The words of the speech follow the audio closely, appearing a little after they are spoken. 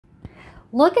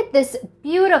Look at this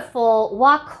beautiful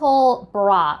Wacoal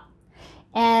bra.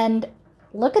 And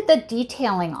look at the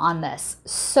detailing on this.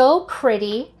 So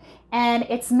pretty. And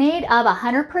it's made of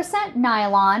 100%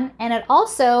 nylon. And it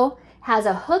also has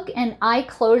a hook and eye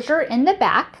closure in the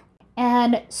back.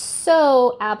 And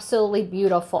so absolutely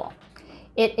beautiful.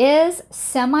 It is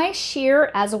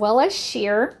semi-sheer as well as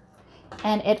sheer.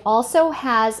 And it also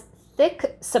has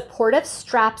thick supportive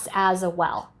straps as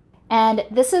well. And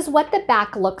this is what the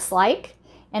back looks like.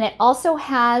 And it also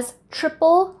has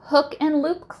triple hook and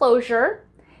loop closure.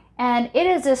 And it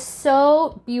is just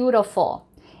so beautiful.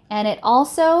 And it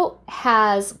also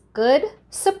has good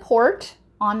support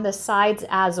on the sides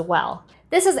as well.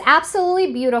 This is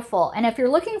absolutely beautiful. And if you're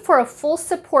looking for a full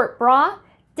support bra,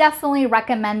 definitely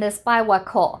recommend this by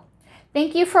Wacoal.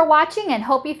 Thank you for watching and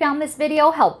hope you found this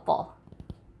video helpful.